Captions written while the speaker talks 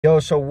Yo,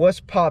 so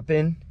what's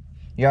poppin'?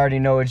 You already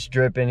know it's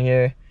dripping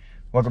here.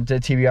 Welcome to the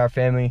TBR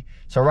family.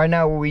 So right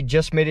now we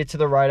just made it to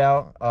the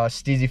Rideout,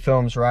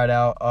 Steezyfilmz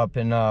Rideout up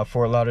in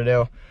Fort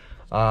Lauderdale.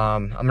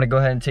 I'm gonna go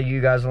ahead and take you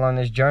guys along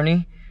this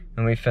journey,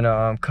 and we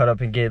finna cut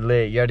up and get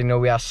lit. You already know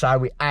we outside,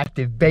 we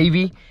active,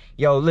 baby.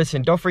 Yo,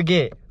 listen, don't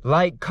forget,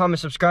 like, comment,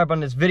 subscribe on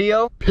this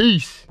video.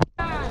 Peace.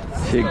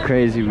 Shit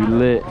crazy, we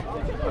lit.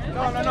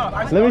 No.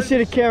 Let me see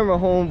the camera,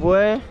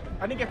 homeboy.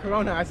 I didn't get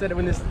corona. I said it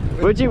when this.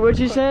 What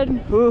you said?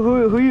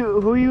 Who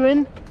you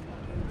in?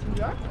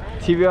 TBR?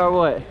 TBR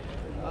what?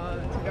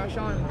 TBR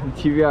Sean.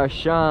 TBR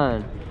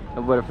Sean.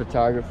 I'm with a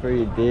photographer,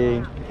 you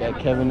dig?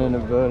 Got Kevin in the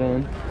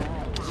building.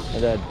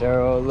 And that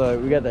Daryl.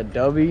 Look, we got that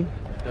W.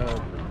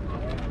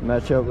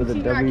 Match up with the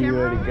W you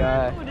already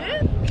got.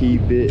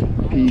 Peep it.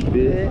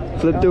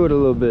 Flip through it a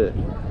little bit.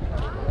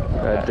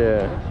 Right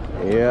there.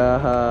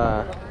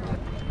 Yeah.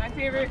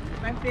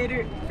 My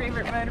favorite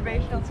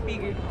motivational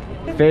speaker.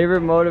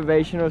 Favorite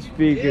motivational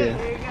speaker. Yeah,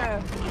 there you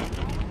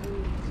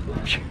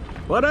go.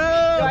 What Do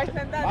I up?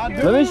 send that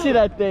to Let me see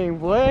that thing,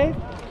 boy.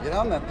 Get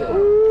on that thing.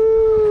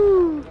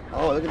 Ooh.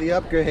 Oh, look at the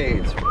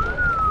upgrades.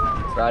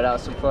 Rideout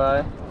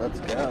supply. Let's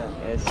go.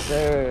 Yes,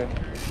 sir.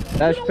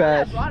 Dash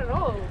patch.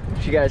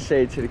 What you gotta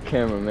say to the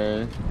camera,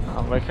 man?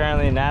 We're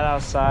currently not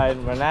outside.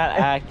 We're not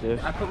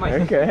active. I put my.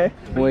 Okay.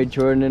 Wait,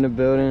 Jordan in the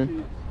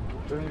building.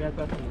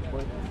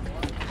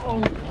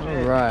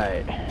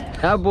 Alright.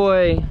 That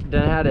boy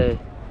done had a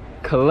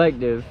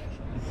collective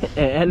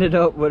and ended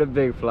up with a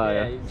big Yeah,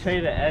 flyer. you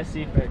traded an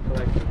SC for a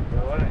collection, bro.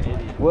 What an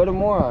idiot. What a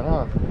moron,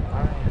 huh?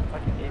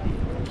 Fucking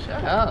idiot.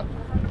 Shut up.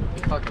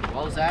 You fucking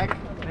Wozak.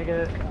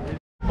 Nigga.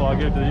 Well, I'll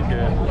give it to these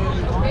guys.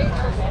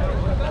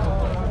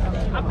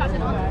 I'm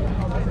passing on.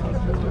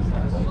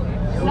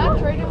 Is that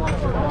trading one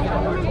for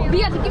one?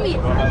 Yeah, give me.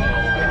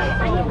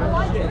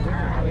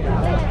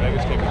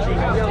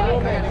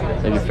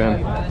 Thank you, fam.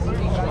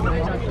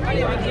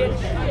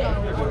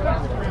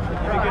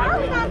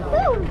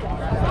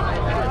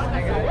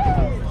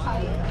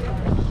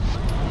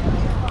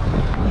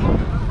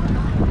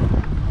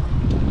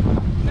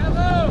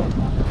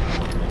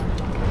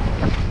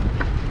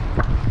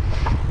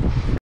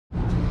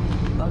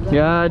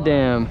 God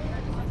damn.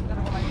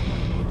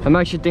 I'm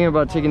actually thinking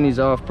about taking these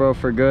off, bro,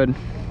 for good.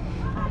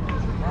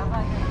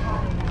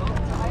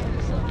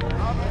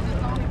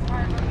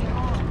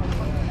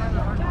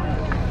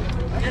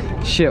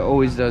 Shit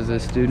always does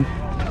this, dude.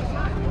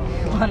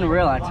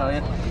 Unreal, I tell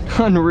you.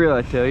 Unreal,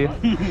 I tell you.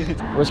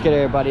 What's good,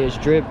 everybody? It's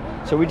Drip.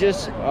 So we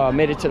just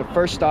made it to the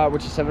first stop,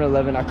 which is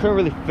 7-Eleven. I couldn't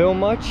really film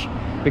much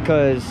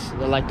because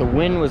like the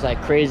wind was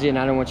like crazy, and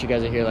I didn't want you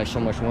guys to hear like so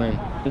much wind.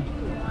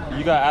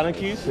 You got Allen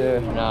keys? Yeah,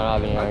 no, I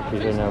don't have any other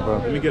keys right now, bro.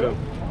 Let me get them.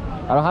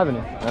 I don't have any.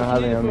 I don't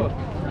have any on me.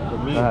 For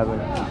me. I don't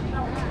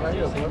have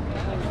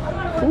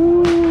any.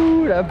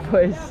 Ooh, that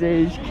boy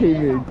Sage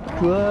came in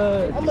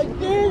clutch. I'm like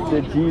this.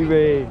 The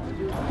G-Ray.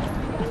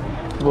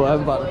 Boy,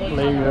 I'm about to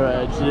flame your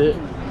ass shit.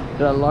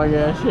 That long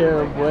ass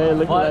hair, boy,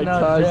 looking like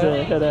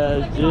Tarzan head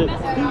ass shit.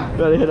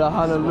 Gotta hit a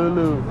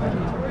Honolulu.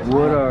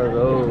 What are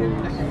those?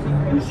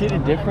 You see the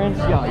difference?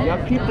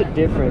 Y'all keep the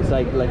difference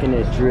like in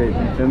a drip,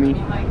 you feel me?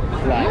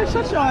 Like,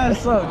 Shut your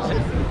ass up.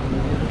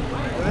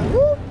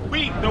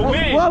 Wait, the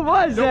wind. what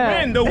was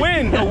that? The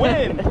wind.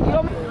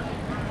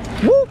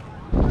 Whoop!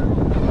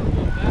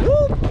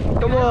 Whoop!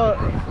 Come on!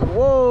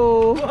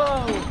 Whoa!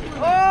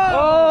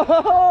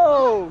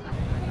 Oh!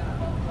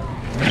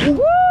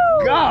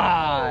 Woo!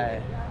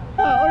 God!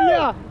 Oh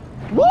yeah!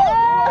 Woo!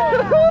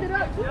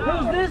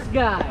 Who's this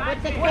guy?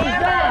 What's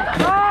that?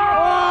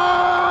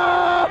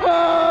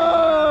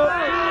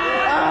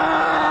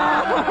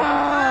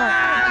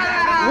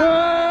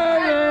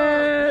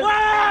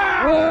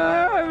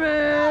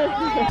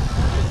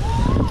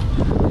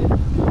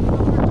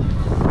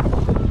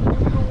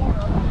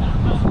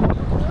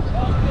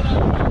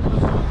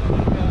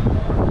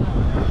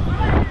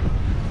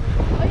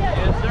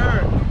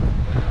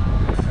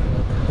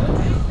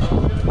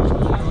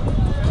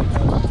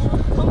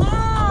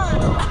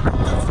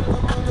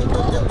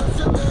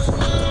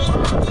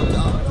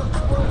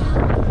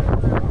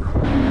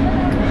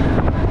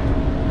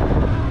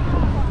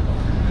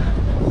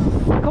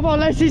 Come on,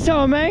 let's see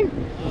some, man.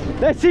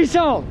 Let's see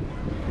some.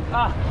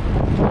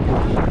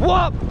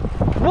 Whoop!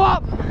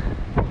 Whoop!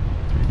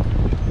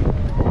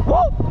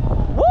 Whoop!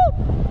 Whoop!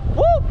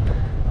 Whoop!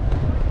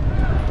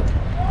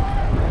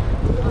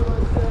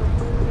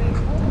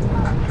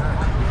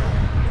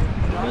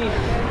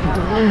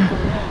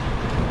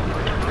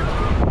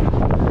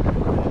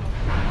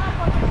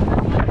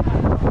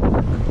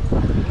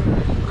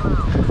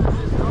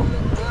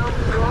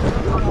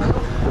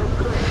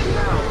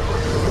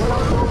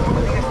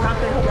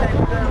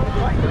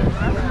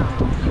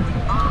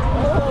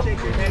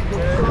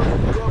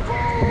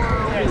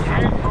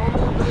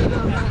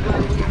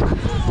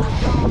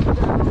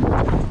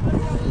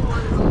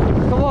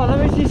 Come on, let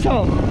me see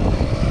some.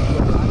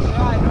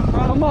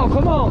 Come on,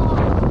 come on.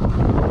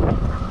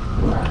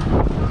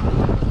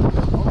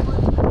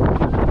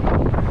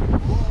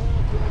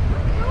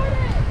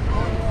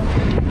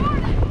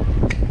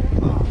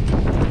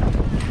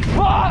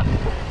 Fuck!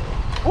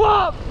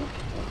 Whoop!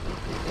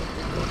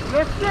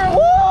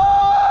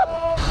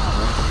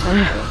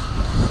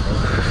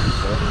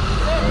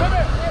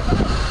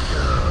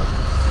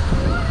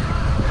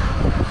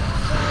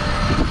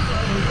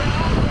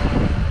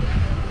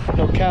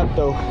 No cap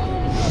though.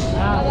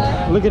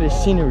 Look at the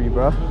scenery,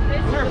 bro.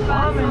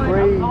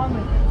 Crazy.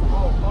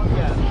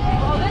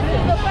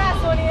 The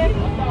fast one here.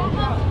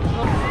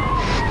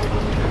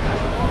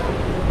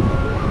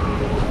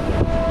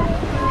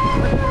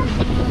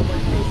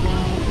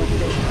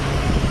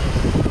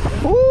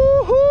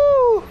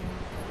 Woohoo!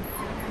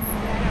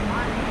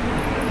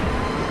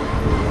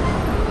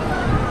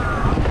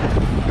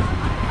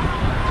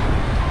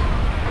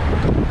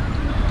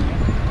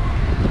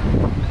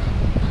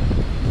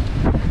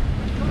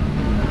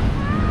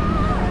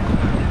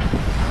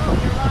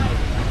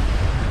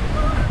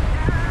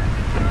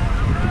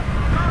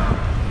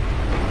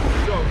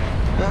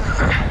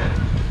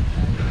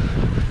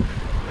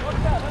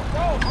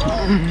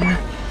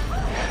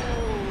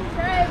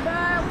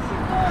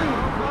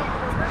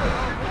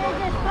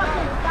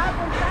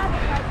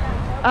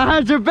 I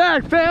had your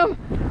back, fam.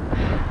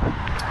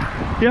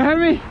 You heard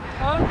me?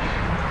 Huh?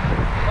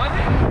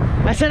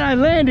 I said I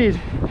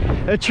landed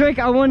a trick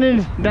I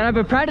wanted that I've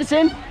been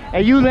practicing,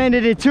 and you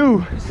landed it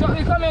too. So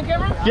you come on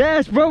camera?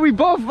 Yes, bro. We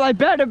both like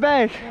back to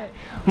back.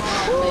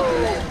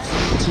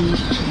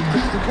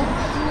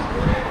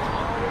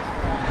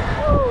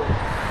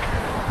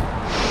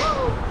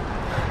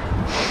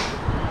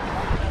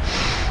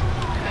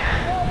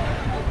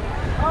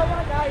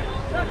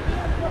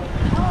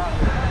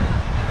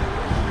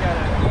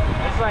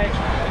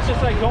 It's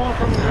just like going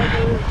from the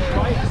regular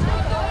bikes.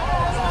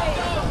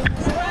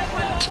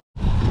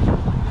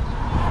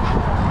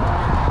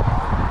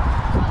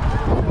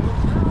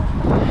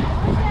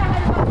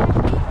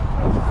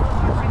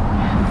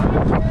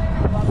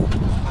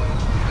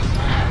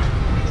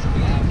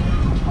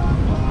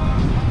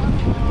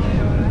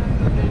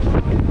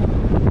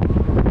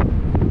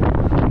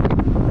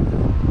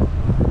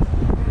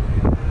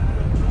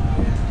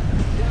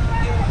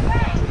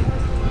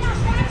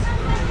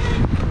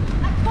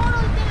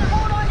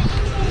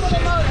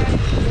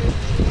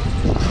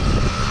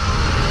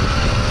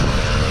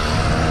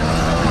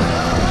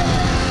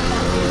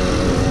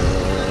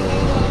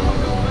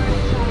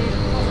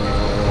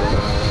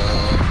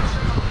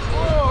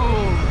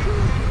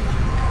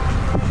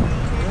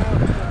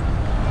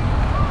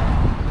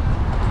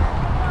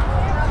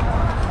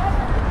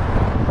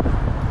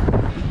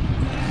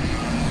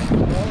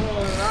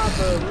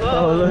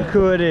 Oh, look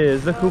who it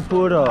is. Look who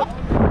pulled up.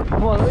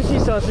 Come on, let me see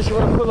something since you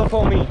want to pull up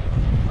on me.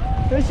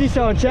 Let me see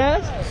something,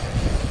 Chaz.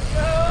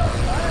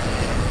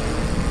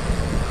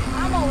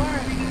 I'm gonna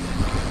work.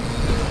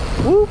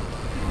 Woo.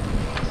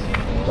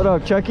 What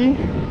up, Chucky?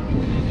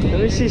 Let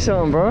me see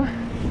something, bro.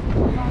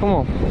 Come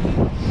on.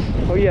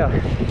 Oh, yeah.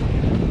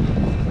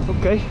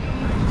 Okay.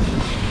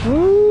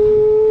 Woo.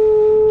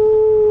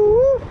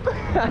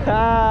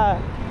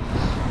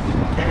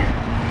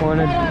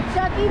 Wanna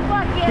Chucky,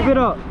 fuck it. keep it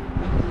up.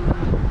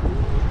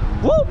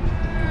 Woo!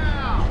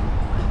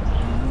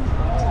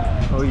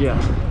 Oh yeah,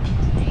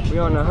 we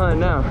on the hunt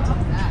now.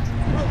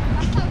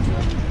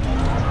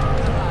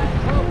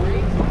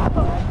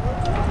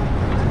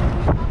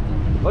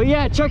 Oh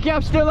yeah, Chucky,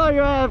 I'm still on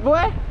your ass, boy.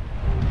 I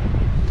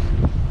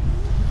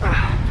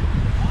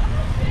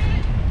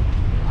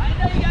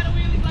know you got a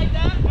wheelie like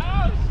that.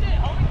 Oh shit,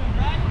 homie been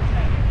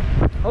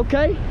riding.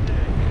 Okay.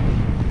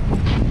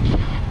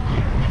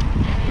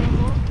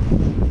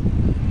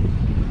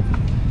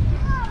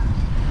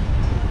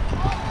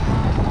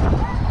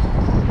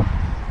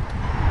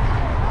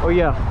 Oh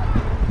yeah.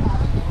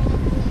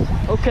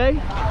 Okay.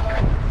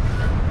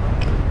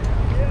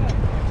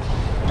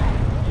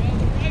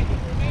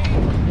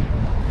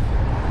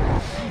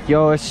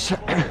 Yo, it's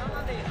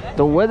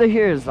the weather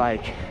here is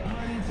like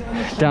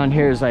down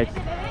here is like,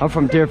 I'm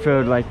from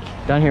Deerfield, like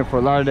down here for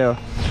Lauderdale.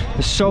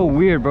 It's so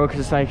weird, bro,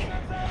 because it's like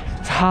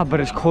it's hot but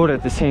it's cold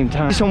at the same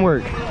time. Some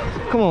work.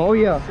 Come on. Oh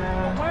yeah.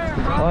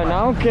 Oh,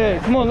 now okay.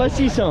 Come on, let's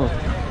see some.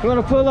 You want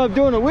to pull up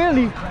doing a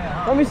wheelie?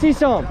 Let me see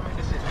some.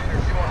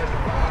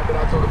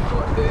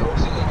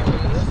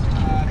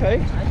 Okay.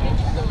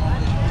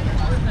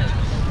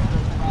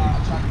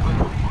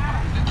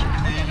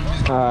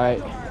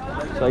 Alright.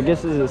 So I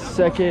guess this is a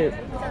second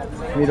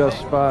meetup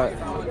spot.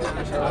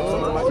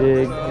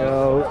 Dig,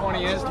 yo.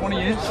 20 inch,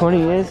 20 inch.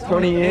 20 inch,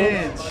 20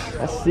 inch.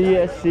 I see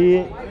it, I see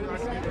it.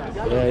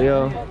 Yeah,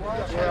 yo.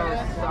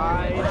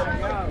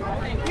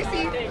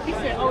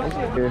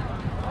 Here.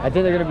 I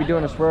think they're gonna be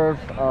doing a swerve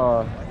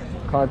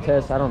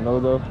contest. I don't know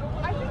though.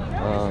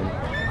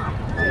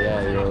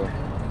 Yeah, yo.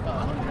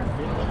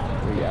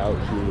 We out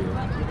here.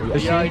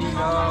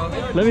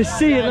 Let me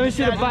see it. Let me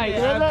see the bike.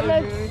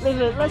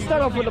 Let's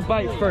start off with the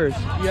bike first.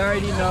 You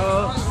already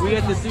know, we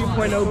got the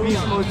 3.0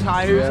 beast mode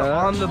tires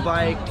on the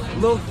bike. A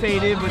little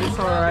faded, but it's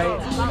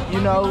alright. You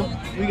know,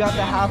 we got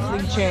the half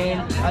link chain.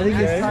 I think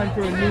it's time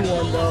for a new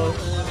one though.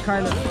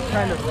 kind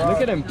of rough.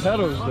 Look at them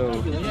pedals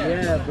though.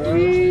 Yeah, bro.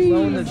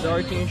 Glow in the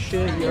dark and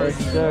shit. Yes,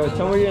 sir.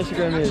 Tell me what your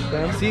Instagram is,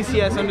 man.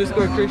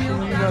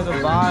 CCS_Christian, you know the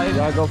vibe.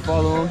 Y'all go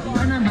follow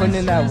him. Putting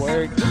in that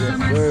work.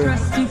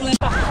 Yes, sir.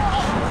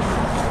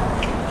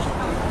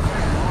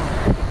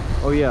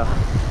 Oh yeah.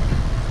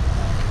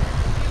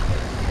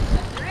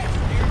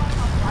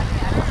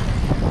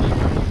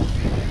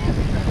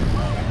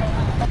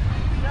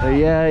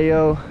 Yeah,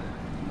 yo.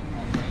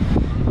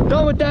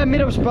 Done with that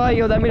meetup spot,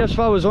 yo. That meetup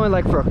spot was only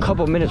like for a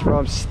couple minutes, bro.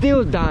 I'm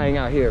still dying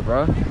out here,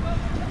 bro.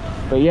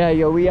 But yeah,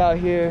 yo, we out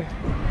here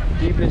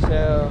deep as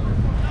hell.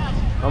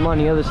 I'm on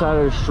the other side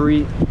of the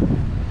street.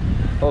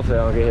 Hopefully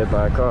I don't get hit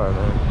by a car,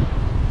 man.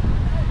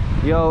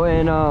 Yo,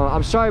 and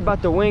I'm sorry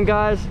about the wind,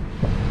 guys.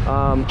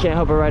 Can't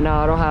help it right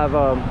now. I don't have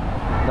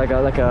like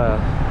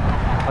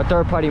a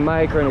third-party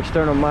mic or an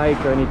external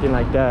mic or anything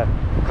like that.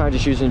 I'm kind of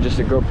just using just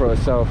the GoPro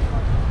itself.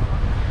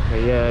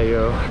 But yeah,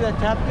 yo. That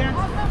tap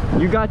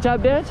dance? You got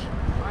tap dance?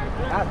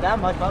 Not that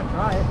much, I'll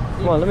try it.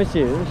 Come on, let me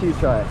see it. Let me see you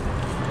try it.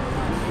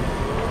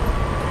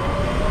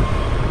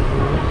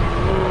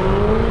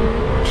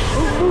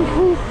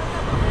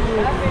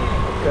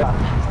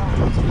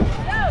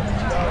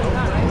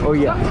 Oh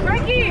yeah.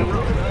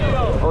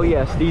 Oh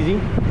yeah, Steezy.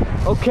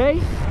 Okay.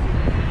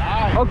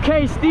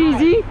 Okay,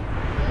 Steezy.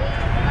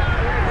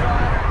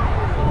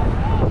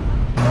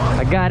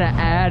 I got an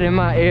ad in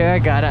my ear. I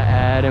got an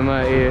ad in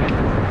my ear.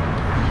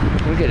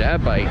 Look at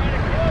that bike.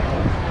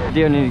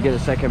 You don't need to get a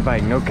second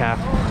bike, no cap.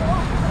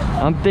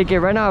 I'm thinking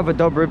right now I have a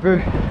dope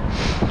ripper,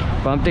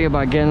 but I'm thinking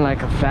about getting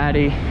like a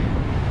fatty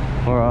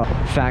or a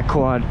fat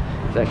quad.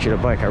 It's actually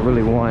the bike I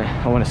really want.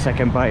 I want a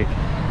second bike.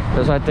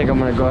 That's why I think I'm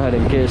gonna go ahead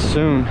and get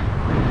soon.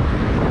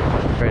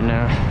 Right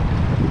now.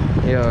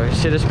 Yo, you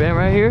see this band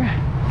right here?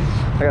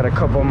 I got a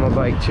couple on my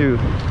bike too.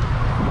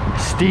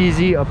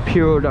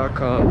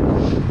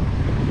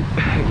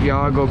 Steezyfilmz.com.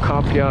 Y'all go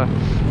cop y'all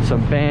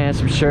some bands,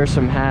 some shirts,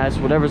 some hats,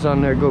 whatever's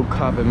on there, go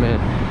cop it, man.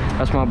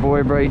 That's my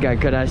boy, bro. He got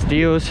good ass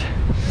deals.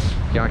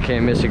 Y'all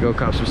can't miss it. Go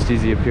cop some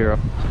Steezy Apparel.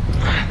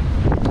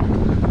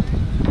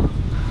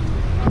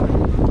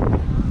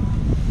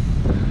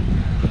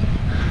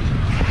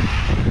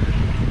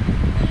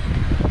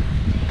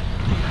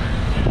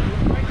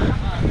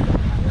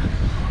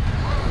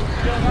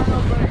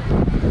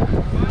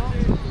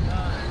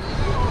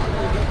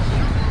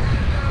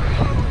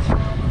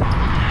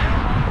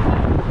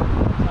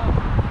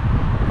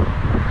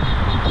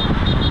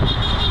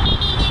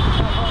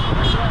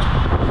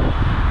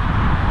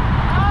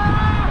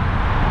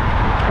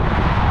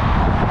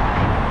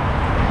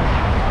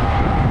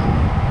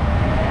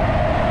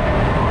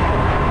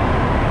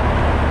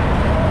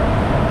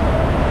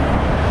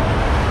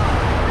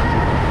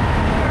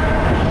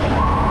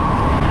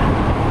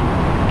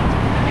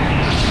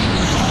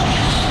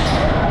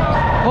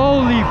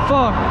 Holy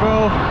fuck,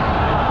 bro.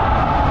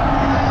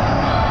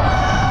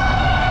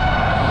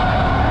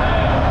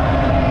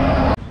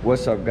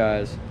 What's up,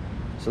 guys?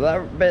 So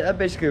that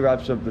basically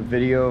wraps up the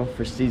video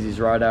for Steezy's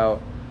Rideout.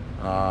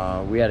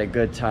 We had a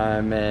good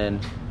time,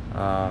 man.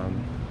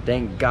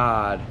 Thank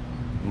God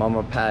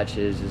Mama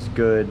Patches is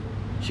good.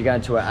 She got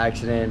into an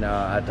accident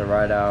at the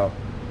Rideout,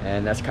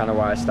 and that's kind of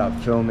why I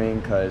stopped filming,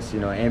 because, you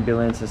know,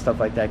 ambulance and stuff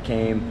like that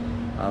came.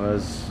 It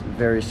was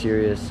very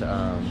serious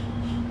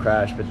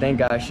crash, but thank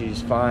God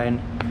she's fine.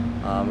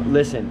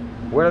 Listen,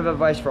 word of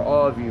advice for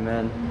all of you,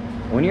 man.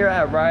 When you're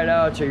at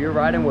rideouts or you're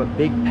riding with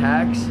big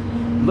packs,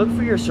 look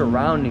for your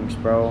surroundings,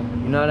 bro.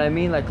 You know what I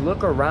mean? Like,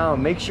 look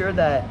around, make sure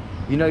that,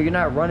 you know, you're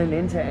not running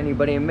into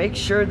anybody, and make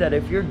sure that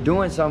if you're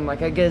doing something,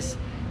 like, I guess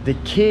the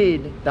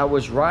kid that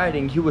was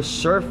riding, he was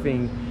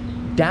surfing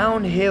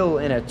downhill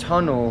in a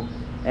tunnel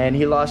and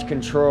he lost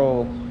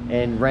control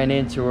and ran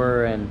into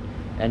her, and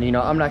you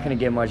know, I'm not gonna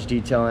get much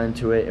detail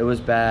into it. It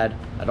was bad.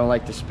 I don't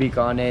like to speak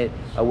on it.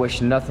 I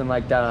wish nothing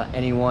like that on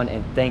anyone,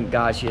 and thank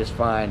God she is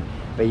fine.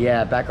 But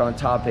yeah, back on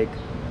topic.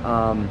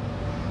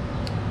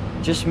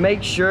 Just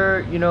make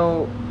sure, you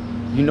know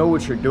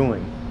what you're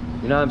doing.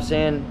 You know what I'm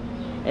saying?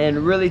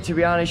 And really, to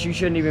be honest, you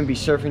shouldn't even be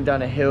surfing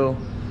down a hill.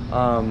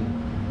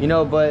 You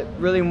know, but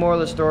really, moral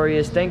of the story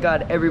is, thank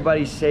God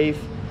everybody's safe.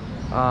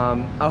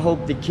 I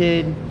hope the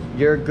kid,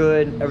 you're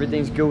good.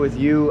 Everything's good with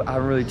you. I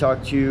haven't really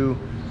talked to you.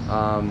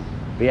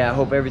 But yeah, I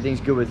hope everything's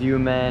good with you,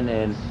 man.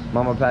 And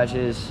Mama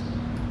Patches,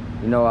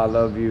 you know I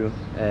love you,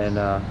 and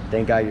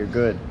thank God you're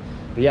good.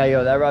 But yeah,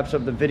 yo, that wraps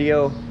up the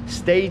video.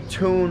 Stay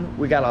tuned.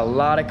 We got a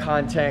lot of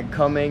content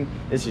coming.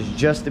 This is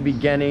just the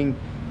beginning.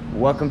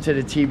 Welcome to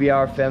the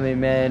TBR family,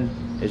 man.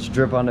 It's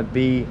Drip on the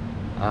beat.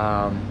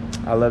 I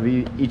love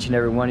you, each and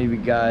every one of you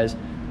guys.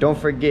 Don't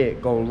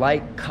forget, go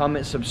like,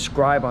 comment,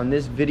 subscribe on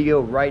this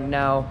video right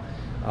now.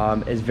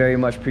 It's very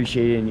much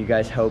appreciated, and you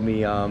guys help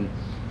me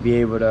be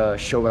able to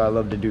show what I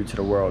love to do to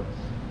the world.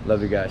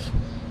 Love you guys.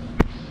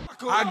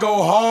 I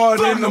go hard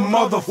in the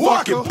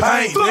motherfucking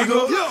paint,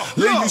 nigga.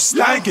 Leave you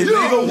stankin',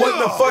 nigga. What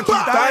the fuck you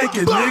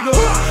thinking, nigga?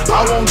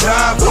 I won't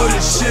die for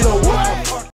this shit or what?